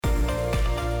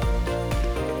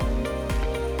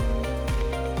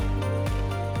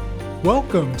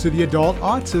Welcome to the Adult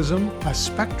Autism, a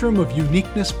Spectrum of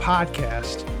Uniqueness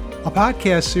podcast, a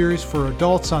podcast series for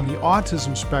adults on the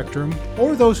autism spectrum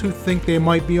or those who think they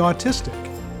might be autistic.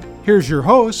 Here's your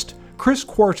host, Chris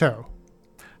Quarto.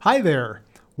 Hi there.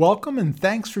 Welcome and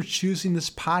thanks for choosing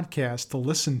this podcast to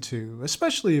listen to,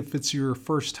 especially if it's your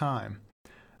first time.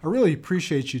 I really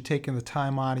appreciate you taking the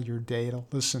time out of your day to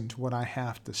listen to what I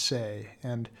have to say,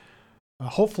 and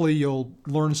hopefully you'll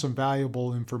learn some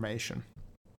valuable information.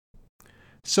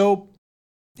 So,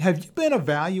 have you been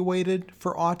evaluated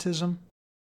for autism?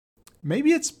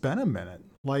 Maybe it's been a minute.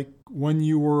 Like when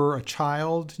you were a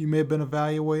child, you may have been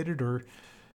evaluated, or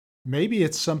maybe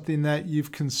it's something that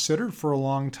you've considered for a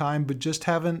long time but just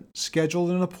haven't scheduled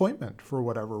an appointment for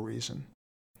whatever reason.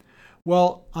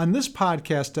 Well, on this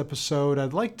podcast episode,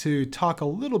 I'd like to talk a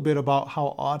little bit about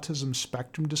how autism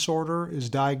spectrum disorder is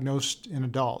diagnosed in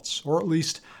adults, or at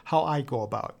least how I go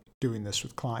about doing this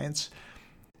with clients,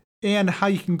 and how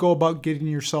you can go about getting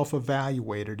yourself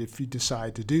evaluated if you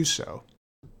decide to do so.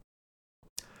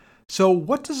 So,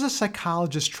 what does a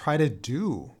psychologist try to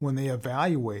do when they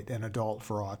evaluate an adult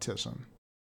for autism?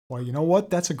 Well, you know what?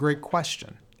 That's a great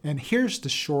question. And here's the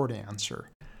short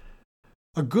answer.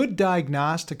 A good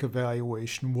diagnostic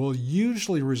evaluation will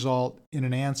usually result in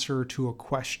an answer to a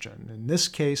question. In this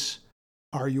case,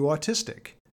 are you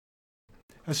autistic?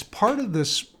 As part of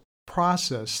this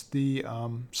process, the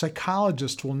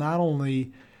psychologist will not only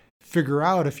figure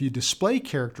out if you display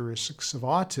characteristics of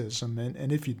autism,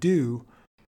 and if you do,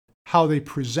 how they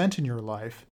present in your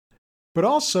life, but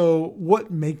also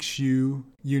what makes you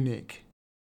unique.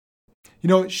 You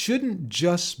know, it shouldn't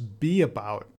just be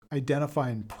about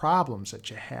identifying problems that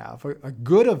you have. A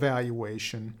good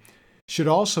evaluation should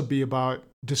also be about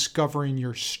discovering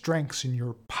your strengths and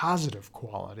your positive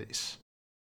qualities.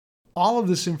 All of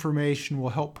this information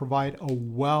will help provide a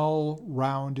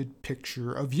well-rounded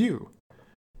picture of you.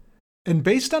 And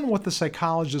based on what the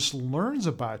psychologist learns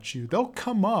about you, they'll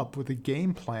come up with a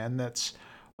game plan that's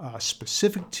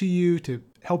specific to you to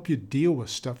help you deal with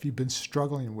stuff you've been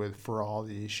struggling with for all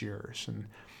these years. And,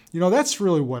 you know, that's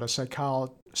really what a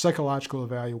psychological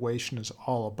evaluation is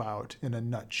all about in a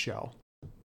nutshell.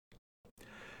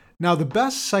 Now, the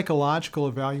best psychological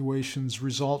evaluations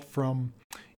result from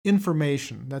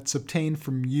information that's obtained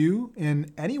from you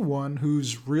and anyone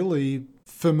who's really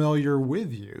familiar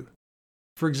with you.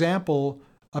 For example,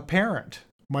 a parent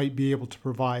might be able to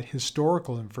provide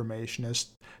historical information as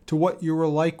to what you were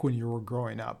like when you were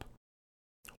growing up.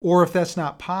 Or if that's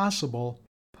not possible,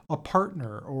 a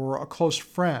partner or a close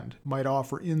friend might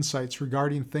offer insights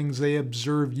regarding things they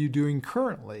observe you doing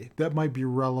currently that might be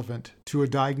relevant to a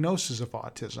diagnosis of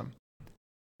autism.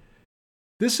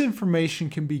 This information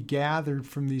can be gathered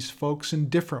from these folks in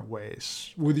different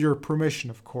ways, with your permission,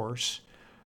 of course,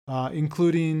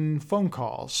 including phone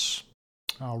calls,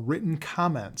 written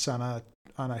comments on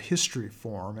a history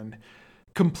form, and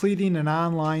completing an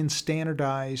online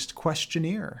standardized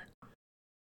questionnaire.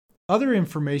 Other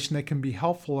information that can be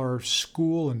helpful are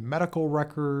school and medical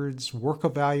records, work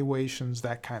evaluations,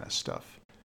 that kind of stuff.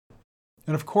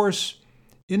 And of course,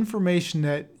 information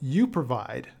that you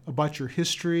provide about your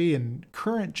history and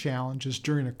current challenges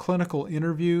during a clinical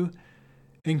interview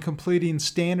and completing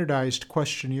standardized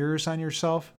questionnaires on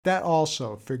yourself, that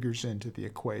also figures into the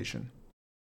equation.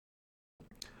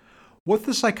 What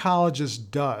the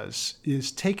psychologist does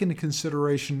is take into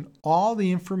consideration all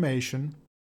the information,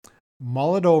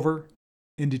 mull it over,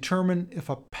 and determine if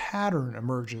a pattern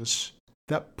emerges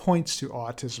that points to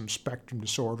autism spectrum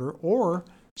disorder or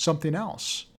something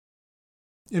else.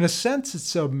 In a sense,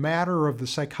 it's a matter of the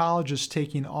psychologist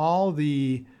taking all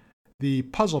the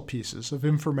puzzle pieces of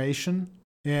information,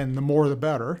 and the more the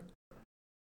better,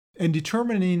 and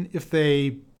determining if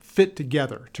they fit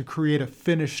together to create a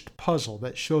finished puzzle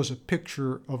that shows a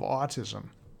picture of autism.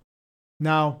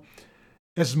 Now,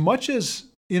 as much as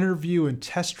interview and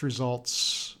test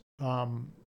results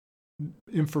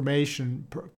information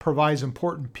provides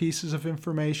important pieces of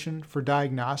information for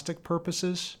diagnostic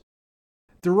purposes,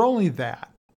 they're only that,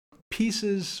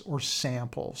 pieces or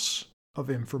samples of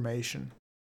information.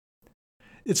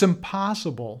 It's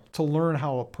impossible to learn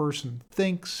how a person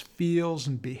thinks, feels,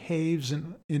 and behaves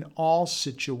in all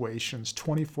situations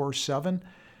 24/7.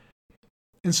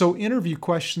 And so interview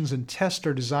questions and tests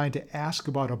are designed to ask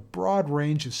about a broad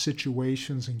range of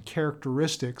situations and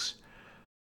characteristics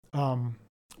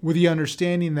with the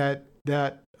understanding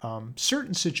that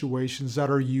certain situations that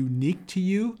are unique to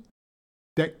you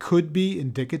that could be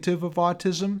indicative of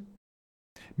autism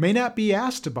may not be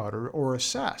asked about or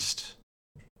assessed.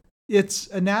 It's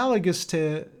analogous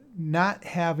to not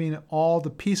having all the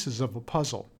pieces of a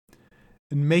puzzle.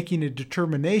 and making a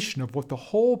determination of what the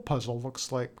whole puzzle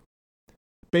looks like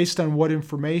based on what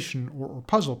information or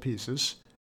puzzle pieces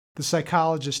the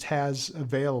psychologist has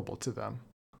available to them.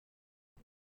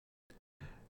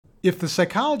 If the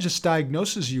psychologist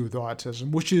diagnoses you with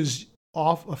autism, which is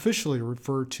officially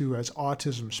referred to as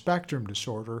autism spectrum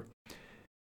disorder,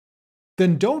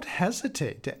 then don't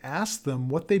hesitate to ask them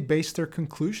what they base their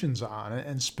conclusions on,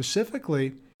 and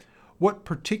specifically what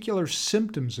particular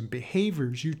symptoms and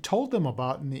behaviors you told them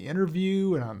about in the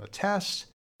interview and on the test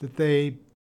that they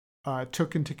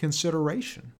took into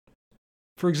consideration.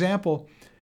 For example,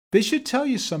 they should tell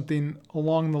you something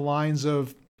along the lines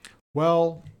of,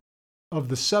 well, of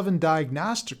the 7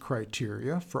 diagnostic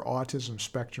criteria for autism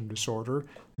spectrum disorder,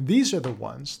 these are the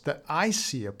ones that I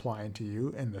see applying to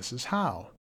you, and this is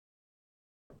how.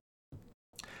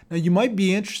 Now, you might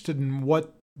be interested in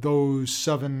what those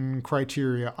 7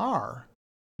 criteria are.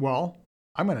 Well,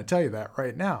 I'm going to tell you that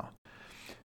right now.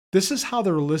 This is how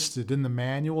they're listed in the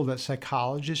manual that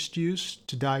psychologists use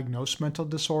to diagnose mental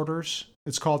disorders.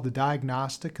 It's called the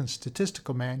Diagnostic and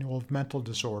Statistical Manual of Mental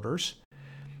Disorders.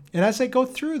 And as I go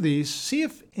through these, see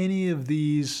if any of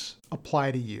these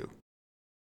apply to you.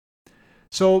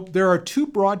 So there are 2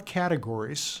 broad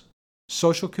categories: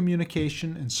 social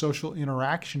communication and social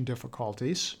interaction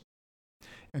difficulties,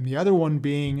 and the other one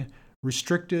being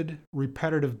restricted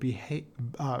repetitive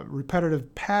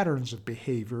patterns of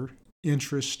behavior,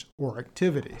 interest, or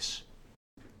activities.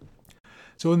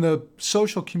 So in the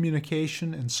social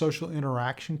communication and social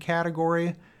interaction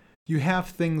category, you have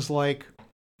things like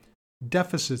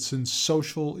deficits in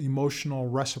social emotional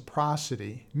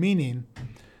reciprocity, meaning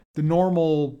the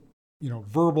normal,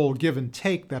 verbal give and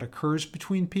take that occurs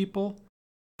between people.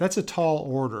 That's a tall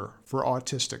order for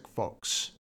autistic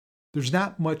folks. There's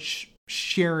not much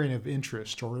sharing of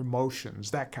interest or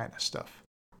emotions, that kind of stuff.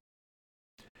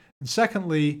 And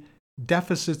secondly,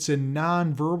 deficits in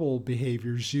nonverbal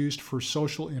behaviors used for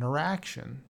social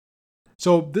interaction.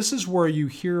 So this is where you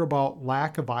hear about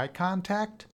lack of eye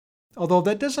contact, although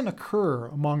that doesn't occur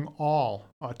among all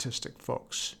autistic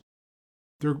folks.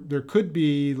 There could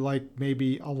be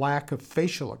maybe a lack of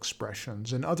facial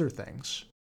expressions and other things.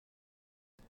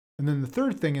 And then the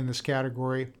third thing in this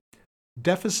category,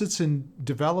 deficits in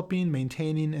developing,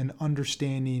 maintaining, and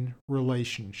understanding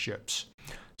relationships.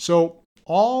 So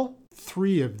all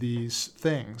 3 of these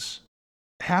things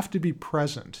have to be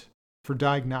present for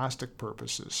diagnostic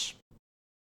purposes.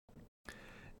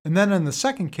 And then in the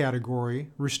second category,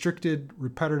 restricted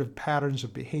repetitive patterns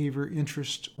of behavior,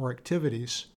 interest, or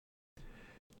activities,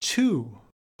 2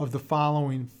 of the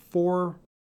following 4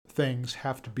 things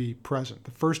have to be present.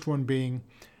 The first one being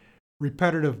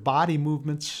repetitive body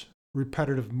movements,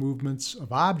 repetitive movements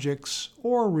of objects,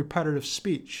 or repetitive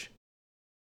speech.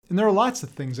 And there are lots of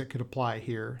things that could apply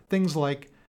here. Things like,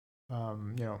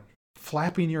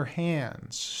 flapping your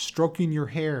hands, stroking your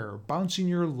hair, bouncing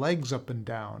your legs up and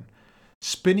down,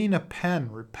 spinning a pen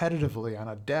repetitively on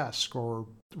a desk, or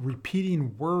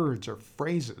repeating words or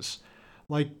phrases.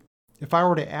 Like if I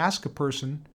were to ask a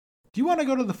person, do you want to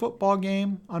go to the football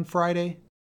game on Friday?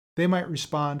 They might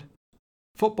respond,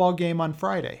 football game on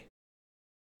Friday.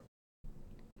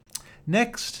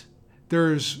 Next,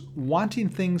 there's wanting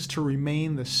things to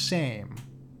remain the same,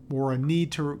 or a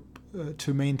need to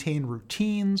maintain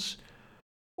routines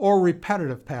or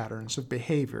repetitive patterns of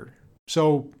behavior.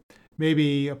 So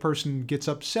maybe a person gets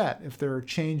upset if there are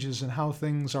changes in how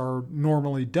things are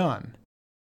normally done.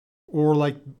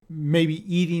 Or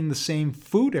maybe eating the same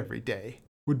food every day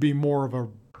would be more of a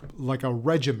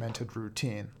regimented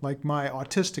routine. Like my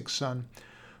autistic son,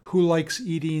 who likes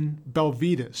eating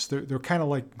Belvitas. They're kind of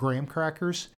like graham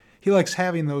crackers. He likes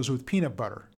having those with peanut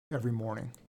butter every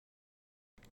morning.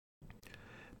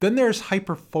 Then there's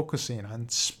hyper-focusing on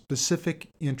specific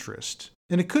interest.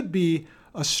 And it could be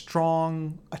a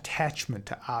strong attachment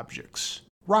to objects.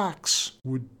 Rocks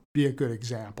would be a good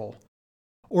example.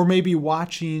 Or maybe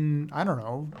watching,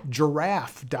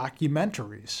 giraffe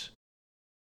documentaries.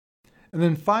 And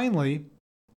then finally,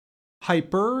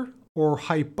 hyper or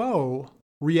hypo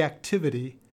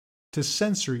reactivity to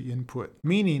sensory input,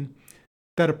 meaning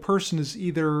that a person is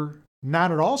either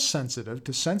not at all sensitive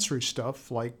to sensory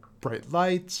stuff like bright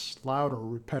lights, loud or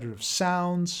repetitive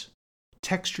sounds,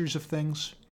 textures of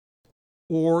things,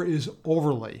 or is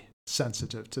overly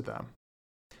sensitive to them.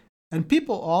 And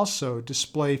people also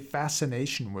display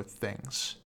fascination with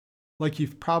things. Like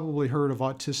you've probably heard of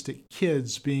autistic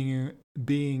kids being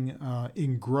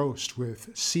engrossed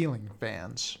with ceiling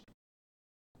fans.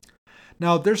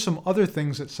 Now, there's some other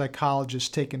things that psychologists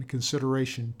take into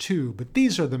consideration too, but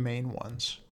these are the main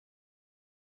ones.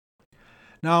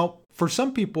 Now, For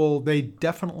some people, they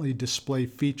definitely display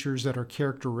features that are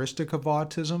characteristic of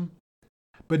autism,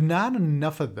 but not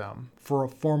enough of them for a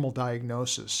formal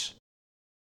diagnosis.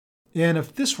 And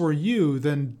if this were you,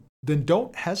 then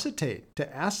don't hesitate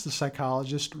to ask the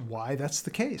psychologist why that's the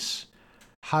case.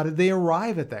 How did they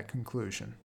arrive at that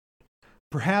conclusion?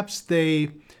 Perhaps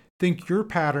they think your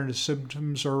pattern of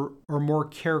symptoms are more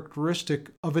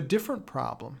characteristic of a different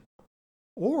problem.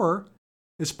 Or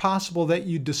it's possible that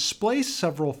you display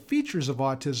several features of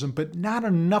autism, but not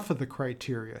enough of the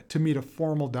criteria to meet a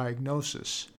formal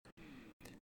diagnosis.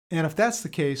 And if that's the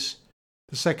case,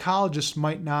 the psychologist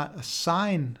might not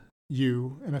assign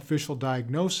you an official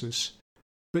diagnosis,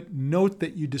 but note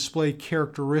that you display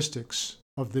characteristics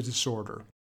of the disorder.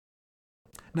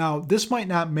 Now, this might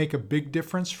not make a big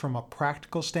difference from a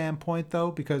practical standpoint,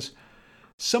 though, because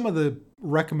some of the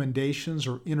recommendations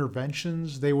or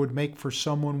interventions they would make for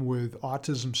someone with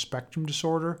autism spectrum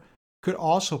disorder could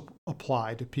also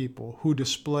apply to people who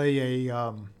display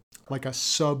a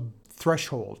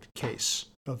sub-threshold case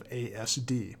of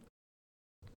ASD.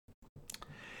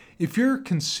 If you're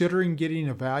considering getting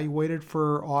evaluated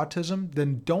for autism,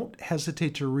 then don't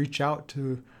hesitate to reach out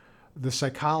to the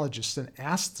psychologist and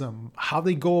ask them how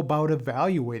they go about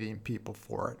evaluating people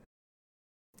for it.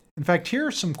 In fact, here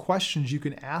are some questions you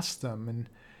can ask them, and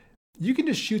you can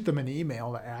just shoot them an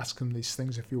email to ask them these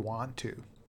things if you want to.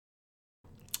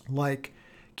 Like,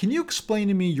 can you explain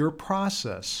to me your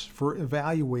process for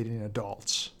evaluating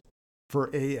adults for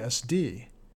ASD?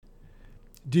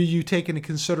 Do you take into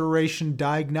consideration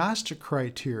diagnostic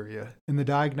criteria in the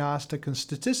Diagnostic and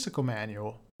Statistical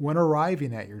Manual when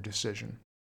arriving at your decision?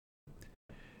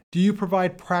 Do you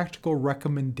provide practical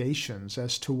recommendations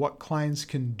as to what clients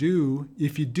can do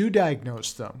if you do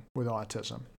diagnose them with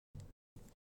autism?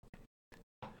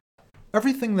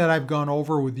 Everything that I've gone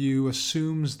over with you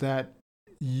assumes that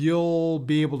you'll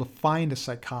be able to find a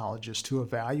psychologist to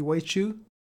evaluate you,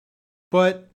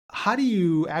 but how do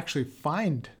you actually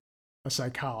find a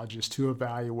psychologist to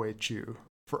evaluate you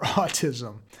for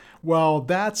autism? Well,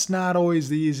 that's not always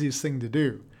the easiest thing to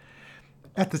do.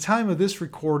 At the time of this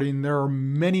recording, there are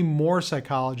many more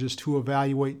psychologists who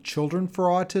evaluate children for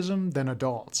autism than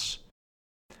adults.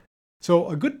 So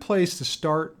a good place to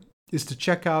start is to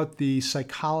check out the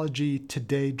Psychology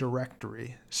Today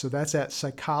directory. So that's at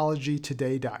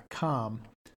psychologytoday.com.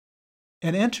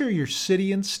 And enter your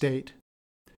city and state.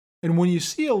 And when you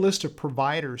see a list of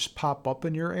providers pop up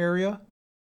in your area,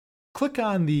 click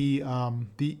on the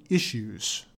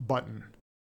Issues button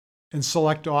and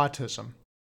select Autism.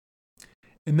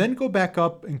 And then go back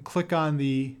up and click on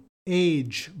the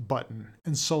Age button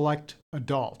and select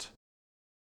Adult.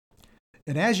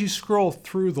 And as you scroll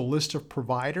through the list of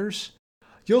providers,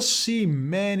 you'll see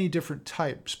many different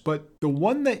types, but the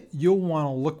one that you'll want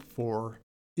to look for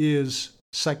is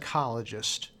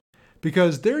psychologist,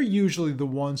 because they're usually the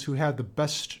ones who have the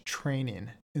best training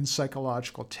in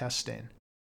psychological testing.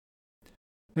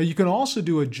 Now, you can also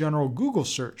do a general Google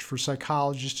search for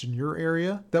psychologists in your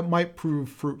area that might prove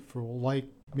fruitful, like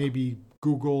maybe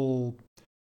Google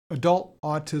adult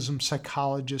autism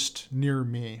psychologist near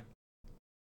me.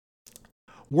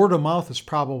 Word of mouth is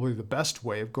probably the best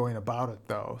way of going about it,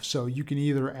 though. So you can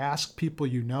either ask people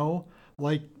you know,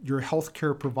 like your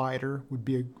healthcare provider would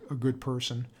be a good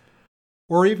person,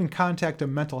 or even contact a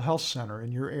mental health center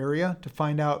in your area to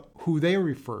find out who they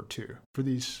refer to for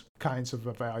these kinds of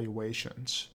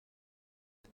evaluations.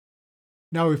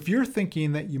 Now, if you're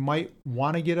thinking that you might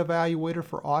want to get evaluated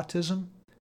for autism,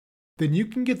 then you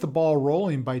can get the ball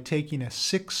rolling by taking a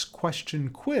 6-question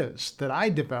quiz that I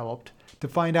developed to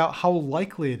find out how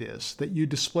likely it is that you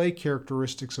display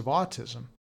characteristics of autism.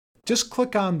 Just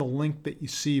click on the link that you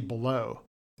see below.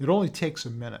 It only takes a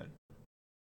minute.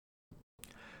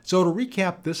 So to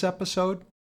recap this episode,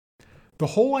 the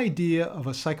whole idea of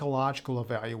a psychological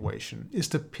evaluation is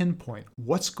to pinpoint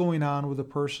what's going on with a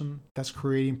person that's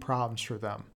creating problems for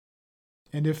them,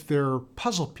 and if their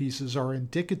puzzle pieces are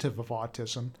indicative of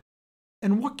autism,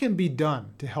 and what can be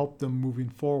done to help them moving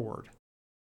forward.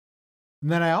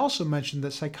 And then I also mentioned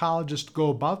that psychologists go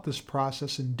about this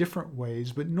process in different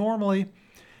ways, but normally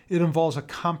it involves a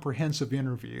comprehensive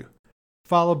interview,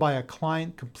 followed by a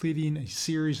client completing a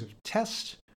series of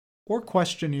tests or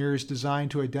questionnaires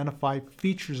designed to identify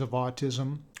features of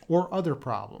autism or other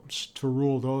problems to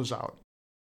rule those out.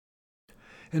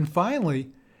 And finally,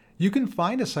 you can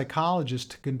find a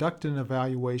psychologist to conduct an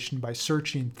evaluation by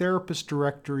searching therapist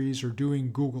directories or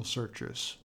doing Google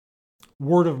searches.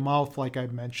 Word of mouth, like I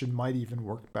mentioned, might even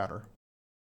work better.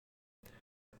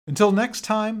 Until next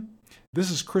time,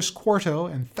 this is Chris Quarto,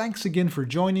 and thanks again for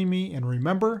joining me. And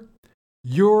remember,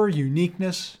 your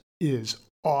uniqueness is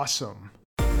awesome.